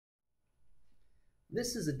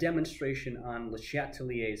This is a demonstration on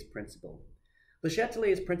LeChatelier's principle.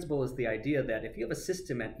 LeChatelier's principle is the idea that if you have a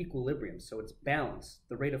system at equilibrium, so it's balanced,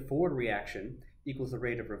 the rate of forward reaction equals the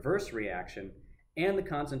rate of reverse reaction, and the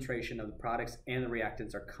concentration of the products and the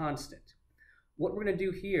reactants are constant. What we're going to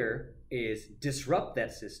do here is disrupt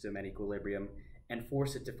that system at equilibrium and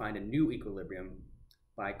force it to find a new equilibrium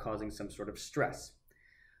by causing some sort of stress.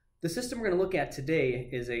 The system we're going to look at today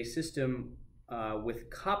is a system with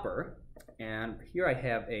copper, and here I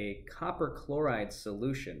have a copper chloride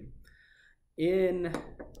solution. In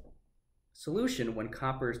solution, when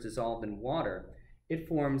copper is dissolved in water, it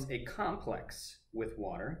forms a complex with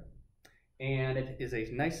water, and it is a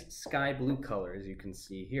nice sky blue color, as you can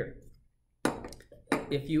see here.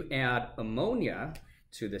 If you add ammonia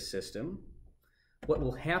to the system, what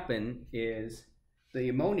will happen is the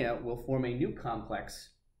ammonia will form a new complex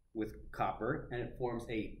with copper, and it forms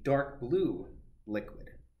a dark blue liquid.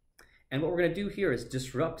 And what we're going to do here is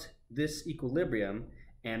disrupt this equilibrium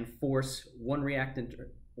and force one reactant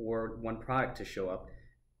or one product to show up,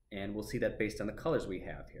 and we'll see that based on the colors we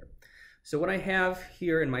have here. So what I have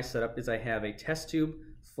here in my setup is I have a test tube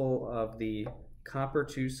full of the copper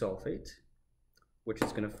 2 sulfate, which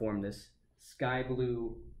is going to form this sky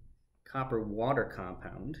blue copper water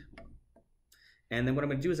compound. And then what I'm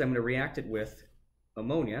going to do is I'm going to react it with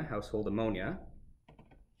ammonia, household ammonia,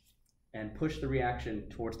 and push the reaction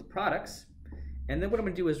towards the products. And then what I'm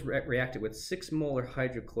going to do is react it with 6 molar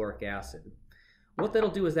hydrochloric acid. What that'll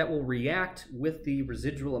do is that will react with the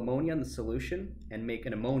residual ammonia in the solution and make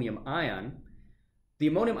an ammonium ion. The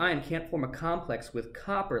ammonium ion can't form a complex with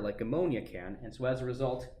copper like ammonia can, and so as a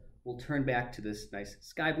result, we'll turn back to this nice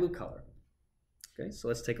sky blue color. Okay, so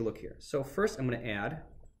let's take a look here. So first I'm going to add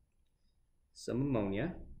some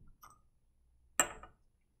ammonia.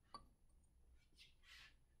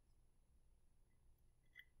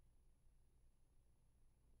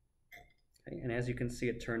 Okay, and as you can see,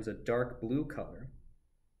 it turns a dark blue color.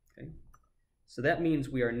 Okay, so that means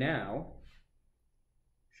we are now,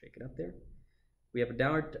 shake it up there, we have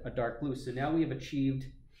a dark blue. So now we have achieved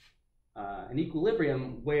an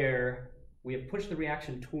equilibrium where we have pushed the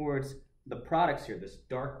reaction towards the products here, this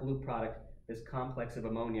dark blue product, this complex of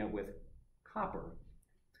ammonia with copper.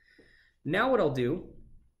 Now what I'll do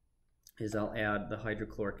is I'll add the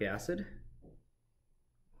hydrochloric acid.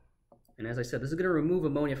 And as I said, this is going to remove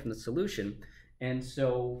ammonia from the solution. And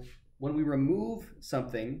so when we remove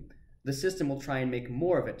something, the system will try and make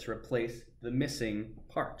more of it to replace the missing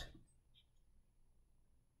part.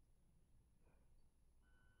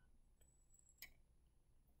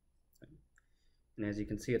 And as you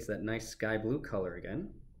can see, it's that nice sky blue color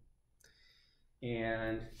again.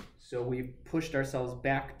 And so we've pushed ourselves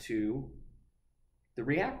back to the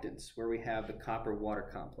reactants where we have the copper water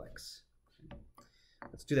complex.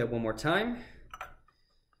 Let's do that one more time.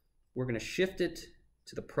 We're going to shift it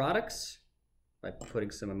to the products by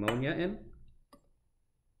putting some ammonia in.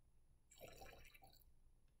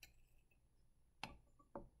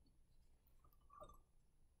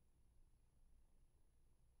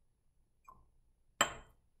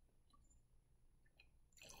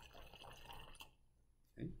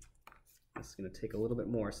 Okay. This is going to take a little bit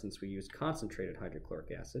more since we used concentrated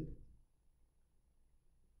hydrochloric acid.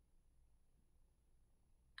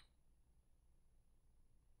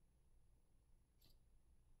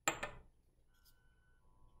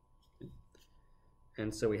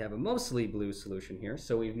 And so we have a mostly blue solution here.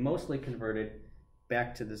 So we've mostly converted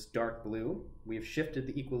back to this dark blue. We've shifted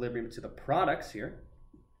the equilibrium to the products here.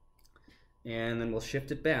 And then we'll shift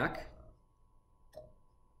it back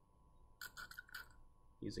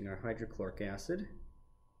using our hydrochloric acid.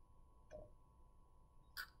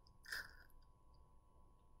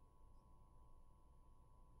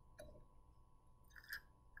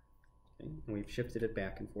 Okay, and we've shifted it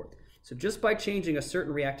back and forth. So just by changing a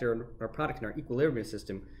certain reactor or product in our equilibrium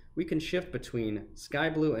system, we can shift between sky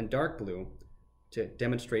blue and dark blue to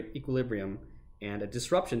demonstrate equilibrium and a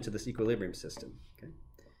disruption to this equilibrium system. Okay?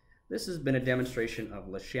 This has been a demonstration of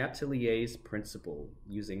LeChatelier's principle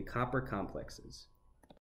using copper complexes.